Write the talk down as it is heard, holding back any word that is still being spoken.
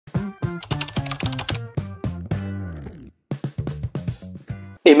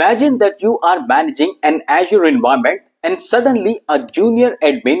Imagine that you are managing an Azure environment and suddenly a junior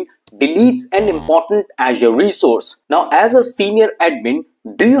admin deletes an important Azure resource. Now, as a senior admin,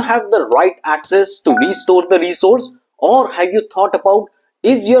 do you have the right access to restore the resource, or have you thought about,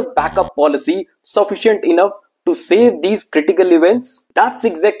 is your backup policy sufficient enough to save these critical events? That's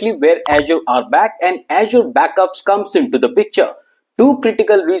exactly where Azure RBAC and Azure Backups comes into the picture. Two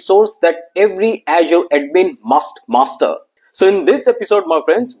critical resources that every Azure admin must master. So in this episode, my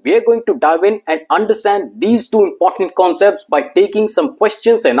friends, we are going to dive in and understand these two important concepts by taking some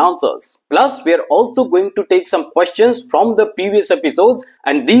questions and answers. Plus, we are also going to take some questions from the previous episodes,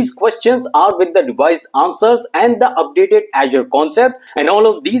 and these questions are with the revised answers and the updated Azure concepts, and all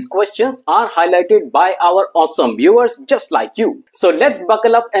of these questions are highlighted by our awesome viewers just like you. So let's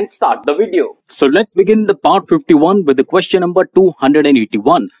buckle up and start the video. So let's begin the part 51 with the question number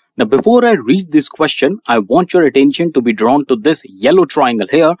 281. Now, before I read this question, I want your attention to be drawn to this yellow triangle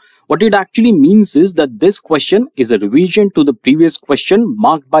here. What it actually means is that this question is a revision to the previous question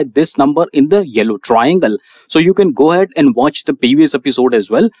marked by this number in the yellow triangle. So you can go ahead and watch the previous episode as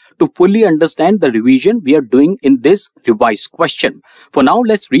well to fully understand the revision we are doing in this revised question. For now,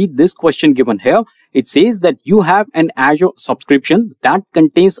 let's read this question given here. It says that you have an Azure subscription that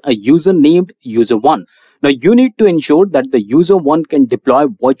contains a user named user1. Now, you need to ensure that the user1 can deploy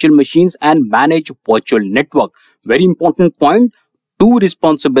virtual machines and manage virtual network. Very important point. Two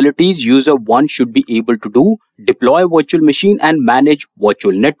responsibilities user1 should be able to do: deploy virtual machine and manage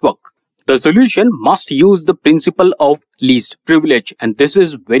virtual network. The solution must use the principle of least privilege, and this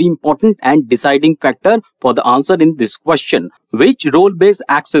is very important and deciding factor for the answer in this question. Which role-based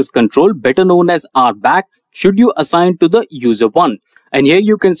access control, better known as RBAC, should you assign to the user1? And here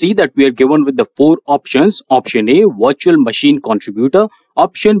you can see that we are given with the four options. Option A, virtual machine contributor.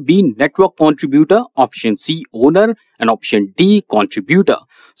 Option B, network contributor. Option C, owner. And option D, contributor.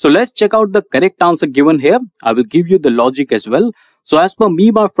 So let's check out the correct answer given here. I will give you the logic as well. So as per me,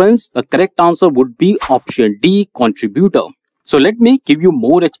 my friends, the correct answer would be option D, contributor. So let me give you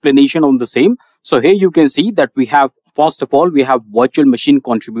more explanation on the same. So here you can see that we have, first of all, we have virtual machine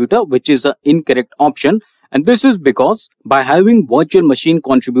contributor, which is an incorrect option. And this is because by having virtual machine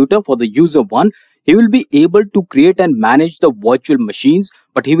contributor for the user1, he will be able to create and manage the virtual machines,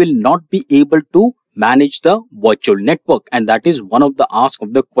 but he will not be able to manage the virtual network. And that is one of the ask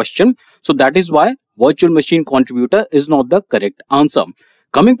of the question. So that is why virtual machine contributor is not the correct answer.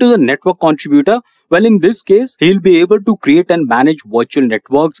 Coming to the network contributor, well, in this case, he'll be able to create and manage virtual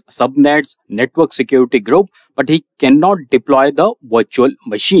networks, subnets, network security group, but he cannot deploy the virtual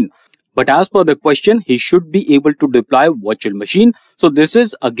machine. But as per the question, he should be able to deploy virtual machine. So this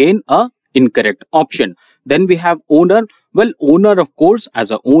is again a incorrect option. Then we have owner. Well, owner, of course,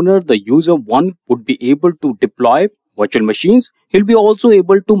 as a owner, the user1 would be able to deploy virtual machines. He'll be also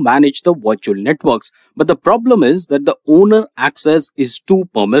able to manage the virtual networks. But the problem is that the owner access is too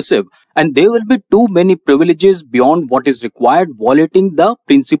permissive, and there will be too many privileges beyond what is required, violating the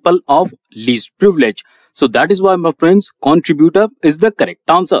principle of least privilege. So that is why, my friends, contributor is the correct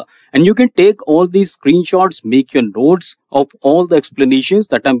answer. And you can take all these screenshots, make your notes of all the explanations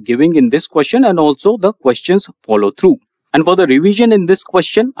that I'm giving in this question, and also the questions follow through. And for the revision in this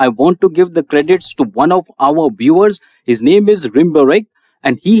question, I want to give the credits to one of our viewers. His name is Rimberek,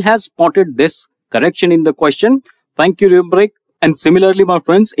 and he has spotted this correction in the question. Thank you, Rimberek. And similarly, my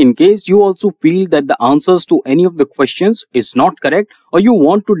friends, in case you also feel that the answers to any of the questions is not correct, or you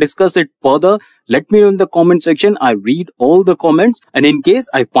want to discuss it further, let me know in the comment section. I read all the comments, and in case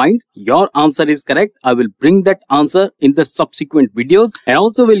I find your answer is correct, I will bring that answer in the subsequent videos, and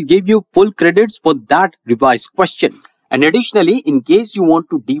also will give you full credits for that revised question. And additionally, in case you want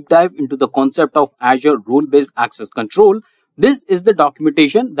to deep dive into the concept of Azure role-based access control, this is the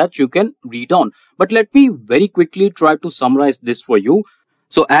documentation that you can read on. But let me very quickly try to summarize this for you.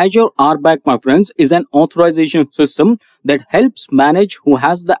 So Azure RBAC, my friends, is an authorization system that helps manage who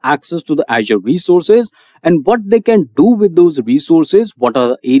has the access to the Azure resources and what they can do with those resources, what are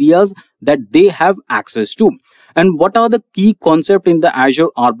the areas that they have access to. And what are the key concepts in the Azure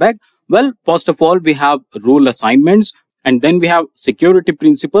RBAC? Well, first of all, we have role assignments, and then we have security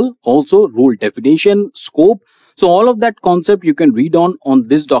principle, also role definition, scope. So all of that concept you can read on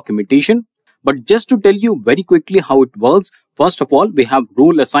this documentation. But just to tell you very quickly how it works, first of all, we have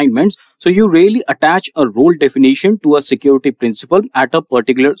role assignments. So you really attach a role definition to a security principle at a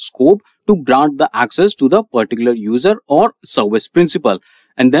particular scope to grant the access to the particular user or service principle.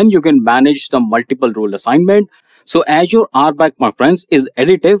 And then you can manage the multiple role assignment. So Azure RBAC, my friends, is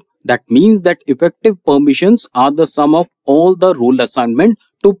additive. That means that effective permissions are the sum of all the role assignment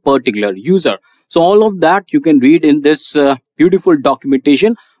to particular user. So all of that you can read in this beautiful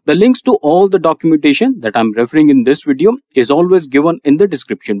documentation. The links to all the documentation that I'm referring in this video is always given in the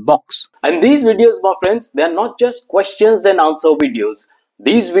description box. And these videos, my friends, they are not just questions and answer videos.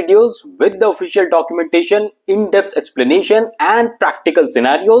 These videos with the official documentation, in-depth explanation and practical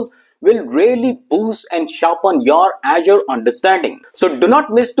scenarios will really boost and sharpen your Azure understanding. So do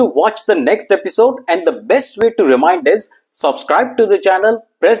not miss to watch the next episode, and the best way to remind is subscribe to the channel,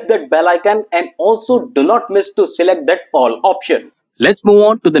 press that bell icon, and also do not miss to select that all option. Let's move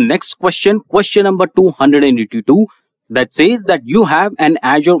on to the next question, question number 282, that says that you have an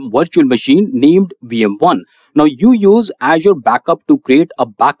Azure virtual machine named VM1. Now you use Azure Backup to create a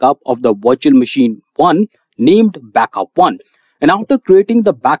backup of the virtual machine 1 named Backup 1. And after creating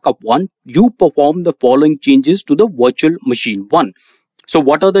the Backup 1, you perform the following changes to the virtual machine 1. So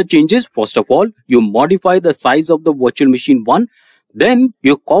what are the changes? First of all, you modify the size of the virtual machine 1. Then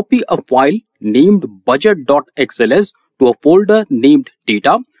you copy a file named budget.xls to a folder named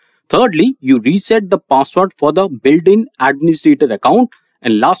data. Thirdly, you reset the password for the built-in administrator account.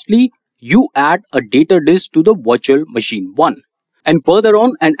 And lastly, you add a data disk to the virtual machine 1. And further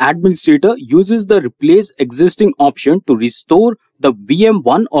on, an administrator uses the replace existing option to restore the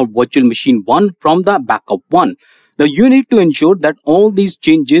VM1 or virtual machine 1 from the backup 1. Now you need to ensure that all these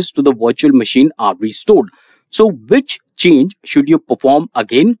changes to the virtual machine are restored. So which change should you perform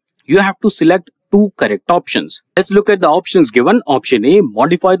again? You have to select two correct options. Let's look at the options given. Option A,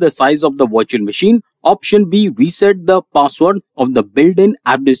 modify the size of the virtual machine. Option B, reset the password of the built-in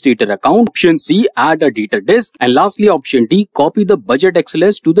administrator account. Option C, add a data disk. And lastly, option D, copy the budget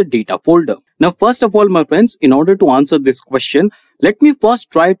XLS to the data folder. Now, first of all, my friends, in order to answer this question, let me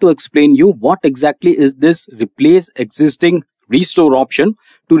first try to explain you what exactly is this replace existing restore option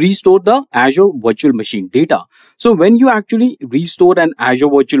to restore the Azure virtual machine data. So when you actually restore an Azure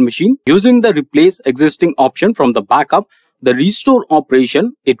virtual machine using the replace existing option from the backup, the restore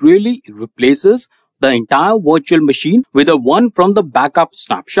operation, it really replaces the entire virtual machine with a one from the backup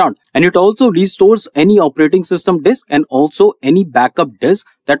snapshot. And it also restores any operating system disk and also any backup disk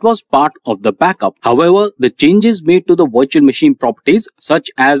that was part of the backup. However, the changes made to the virtual machine properties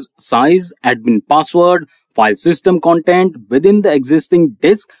such as size, admin password, file system content within the existing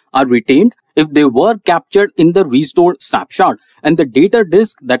disk are retained if they were captured in the restore snapshot, and the data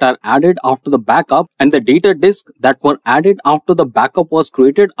disk that are added after the backup and the data disk that were added after the backup was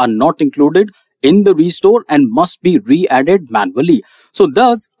created are not included in the restore and must be re-added manually. So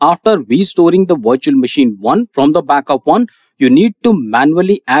thus, after restoring the virtual machine 1 from the backup 1, you need to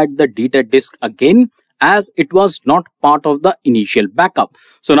manually add the data disk again, as it was not part of the initial backup.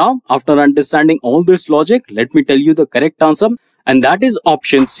 So now, after understanding all this logic, let me tell you the correct answer. And that is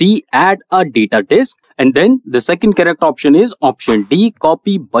option C, add a data disk. And then the second correct option is option D,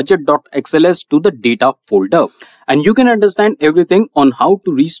 copy budget.xls to the data folder. And you can understand everything on how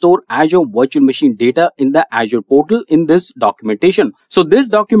to restore Azure virtual machine data in the Azure portal in this documentation. So this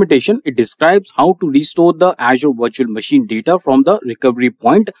documentation, it describes how to restore the Azure virtual machine data from the recovery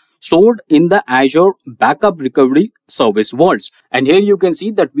point stored in the Azure Backup Recovery Service vaults. And here you can see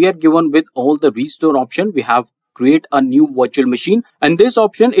that we are given with all the restore option. We have create a new virtual machine, and this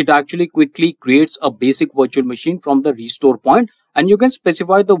option, it actually quickly creates a basic virtual machine from the restore point, and you can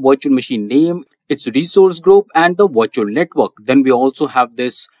specify the virtual machine name, its resource group and the virtual network. Then we also have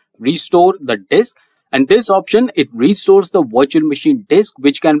this restore the disk, and this option, it restores the virtual machine disk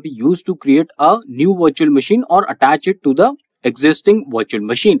which can be used to create a new virtual machine or attach it to the existing virtual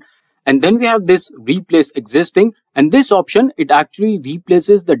machine. And then we have this replace existing, and this option, it actually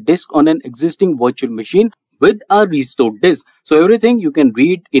replaces the disk on an existing virtual machine with a restored disk. So everything you can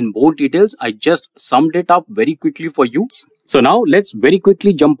read in more details. I just summed it up very quickly for you. So now let's very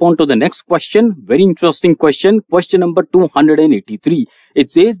quickly jump on to the next question. Very interesting question. Question number 283. It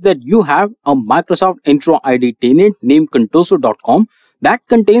says that you have a Microsoft Entra ID tenant named contoso.com that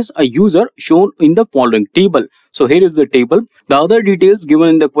contains a user shown in the following table. So here is the table. The other details given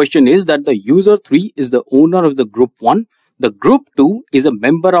in the question is that the user 3 is the owner of the group 1. The group 2 is a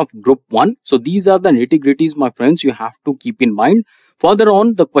member of group 1. So these are the nitty-gritties, my friends, you have to keep in mind. Further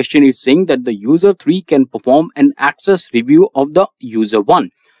on, the question is saying that the user 3 can perform an access review of the user 1.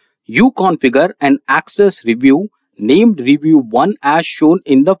 You configure an access review named review 1 as shown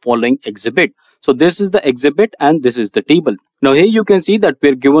in the following exhibit. So this is the exhibit and this is the table. Now here you can see that we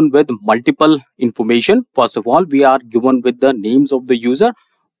are given with multiple information. First of all, we are given with the names of the user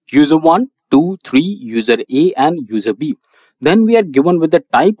 1, 2, 3, user A and user B. Then we are given with the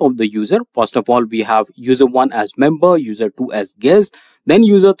type of the user. First of all, we have user 1 as member, user 2 as guest, then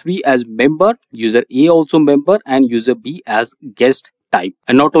user 3 as member, user A also member and user B as guest type.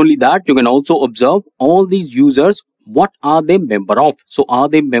 And not only that, you can also observe all these users, what are they member of. So are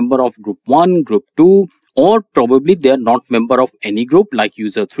they member of group 1, group 2, or probably they are not member of any group like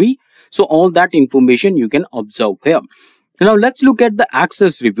user 3. So all that information you can observe here. Now let's look at the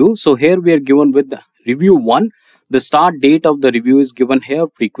access review. So here we are given with the review 1. The start date of the review is given here.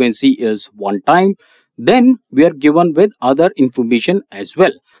 Frequency is 1 time. Then we are given with other information as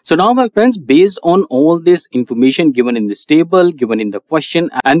well. So now my friends, based on all this information given in this table, given in the question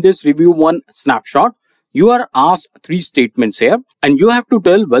and this review 1 snapshot, you are asked 3 statements here and you have to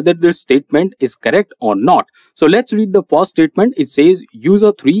tell whether this statement is correct or not. So let's read the first statement. It says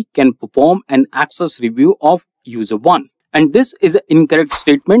user 3 can perform an access review of user 1. And this is an incorrect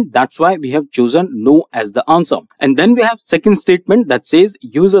statement. That's why we have chosen no as the answer. And then we have second statement that says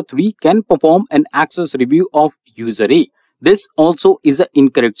user 3 can perform an access review of user A. This also is an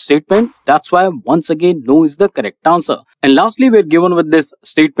incorrect statement. That's why once again no is the correct answer. And lastly, we're given with this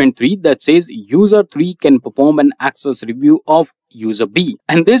statement 3 that says user 3 can perform an access review of user B.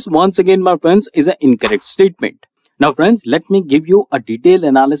 And this once again, my friends, is an incorrect statement. Now friends, let me give you a detailed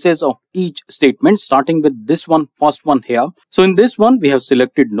analysis of each statement, starting with this one, first one here. So in this one, we have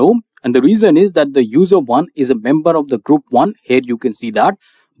selected no. And the reason is that the user 1 is a member of the group 1. Here you can see that.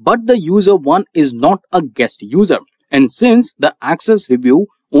 But the user 1 is not a guest user. And since the access review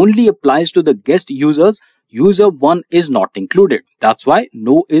only applies to the guest users, user 1 is not included. That's why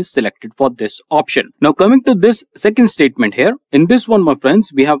no is selected for this option. Now coming to this second statement here. In this one, my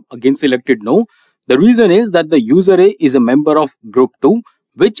friends, we have again selected no. The reason is that the user A is a member of group 2,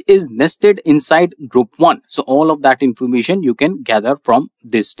 which is nested inside group 1. So all of that information you can gather from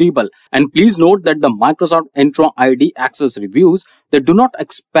this table. And please note that the Microsoft Entra ID access reviews, they do not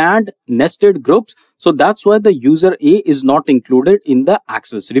expand nested groups. So that's why the user A is not included in the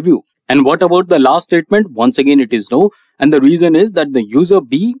access review. And what about the last statement? Once again, it is no. And the reason is that the user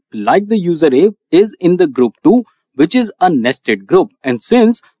B, like the user A, is in the group 2, which is a nested group. And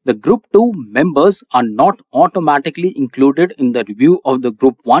since the group 2 members are not automatically included in the review of the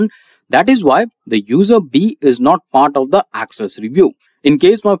group 1, that is why the user B is not part of the access review. In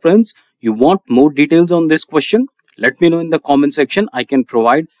case, my friends, you want more details on this question, let me know in the comment section. I can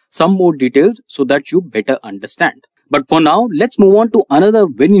provide some more details so that you better understand. But for now, let's move on to another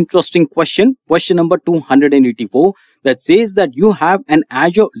very interesting question. Question number 284 that says that you have an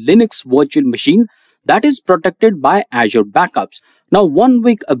Azure Linux virtual machine that is protected by Azure backups. Now, 1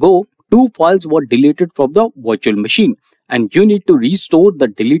 week ago, 2 files were deleted from the virtual machine and you need to restore the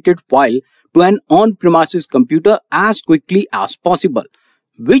deleted file to an on-premises computer as quickly as possible.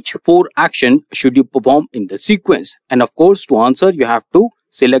 Which 4 actions should you perform in the sequence? And of course, to answer, you have to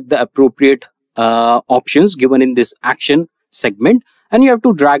select the appropriate options given in this action segment and you have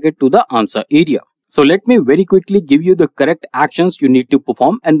to drag it to the answer area. So let me very quickly give you the correct actions you need to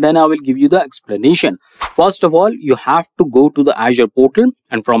perform and then I will give you the explanation. First of all, you have to go to the Azure portal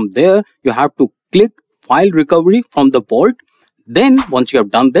and from there you have to click file recovery from the vault. Then once you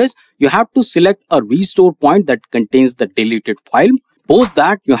have done this, you have to select a restore point that contains the deleted file. Post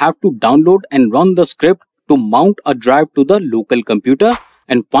that, you have to download and run the script to mount a drive to the local computer.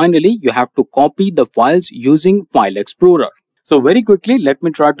 And finally, you have to copy the files using File Explorer. So very quickly, let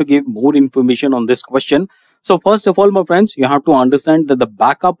me try to give more information on this question. So first of all, my friends, you have to understand that the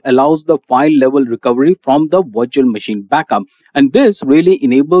backup allows the file level recovery from the virtual machine backup. And this really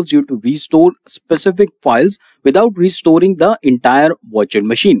enables you to restore specific files without restoring the entire virtual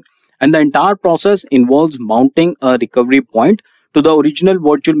machine. And the entire process involves mounting a recovery point to the original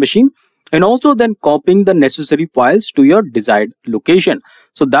virtual machine and also then copying the necessary files to your desired location.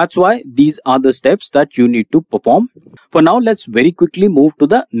 So that's why these are the steps that you need to perform. For now, let's very quickly move to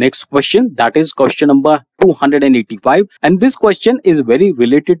the next question. That is question number 285. And this question is very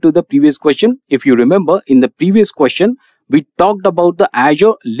related to the previous question. If you remember, in the previous question, we talked about the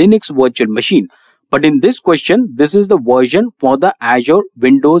Azure Linux virtual machine. But in this question, this is the version for the Azure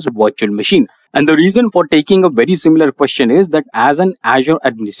Windows virtual machine. And the reason for taking a very similar question is that as an Azure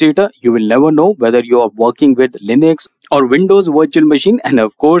administrator, you will never know whether you are working with Linux or Windows virtual machine. And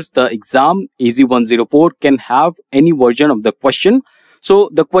of course, the exam AZ-104 can have any version of the question. So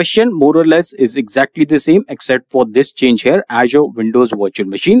the question more or less is exactly the same except for this change here, Azure Windows virtual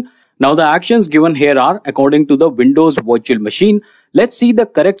machine. Now the actions given here are according to the Windows virtual machine. Let's see the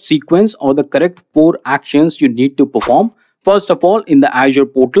correct sequence or the correct 4 actions you need to perform. First of all, in the Azure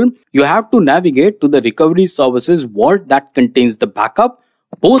portal, you have to navigate to the recovery services vault that contains the backup.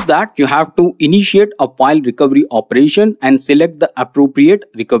 Post that, you have to initiate a file recovery operation and select the appropriate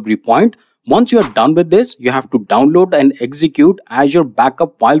recovery point. Once you are done with this, you have to download and execute Azure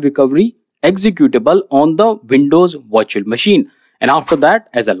Backup File Recovery executable on the Windows virtual machine. And after that,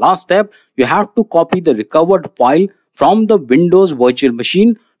 as a last step, you have to copy the recovered file from the Windows virtual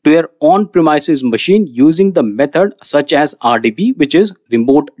machine to your on-premises machine using the method such as RDP, which is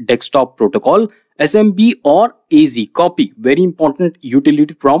Remote Desktop Protocol, SMB or AZ copy. Very important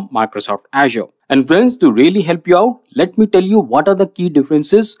utility from Microsoft Azure. And friends, to really help you out, let me tell you what are the key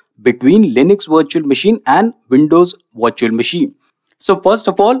differences between Linux virtual machine and Windows virtual machine. So first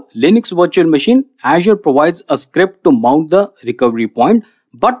of all, Linux virtual machine, Azure provides a script to mount the recovery point.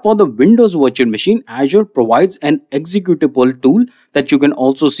 But for the Windows virtual machine, Azure provides an executable tool that you can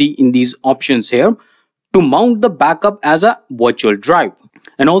also see in these options here to mount the backup as a virtual drive.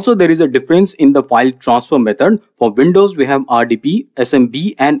 And also there is a difference in the file transfer method. For Windows, we have RDP,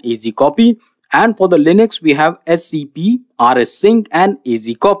 SMB and AZ copy. And for the Linux, we have SCP, RSync and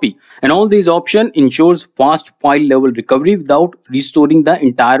AZ copy. And all these options ensures fast file level recovery without restoring the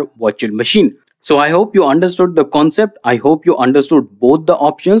entire virtual machine. So I hope you understood the concept. I hope you understood both the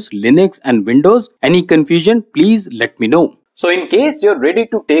options, Linux and Windows. Any confusion, please let me know. So in case you're ready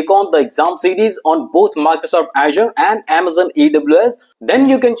to take on the exam series on both Microsoft Azure and Amazon AWS, then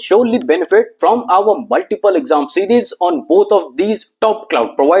you can surely benefit from our multiple exam series on both of these top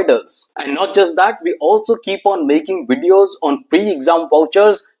cloud providers. And not just that, we also keep on making videos on free exam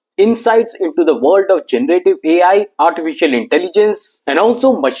vouchers, insights into the world of generative AI, artificial intelligence, and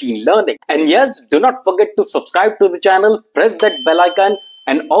also machine learning. And yes, do not forget to subscribe to the channel, press that bell icon,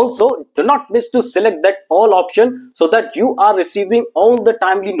 and also do not miss to select that all option so that you are receiving all the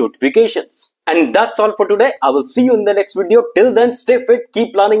timely notifications. And that's all for today. I will see you in the next video. Till then, stay fit,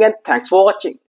 keep learning, and thanks for watching.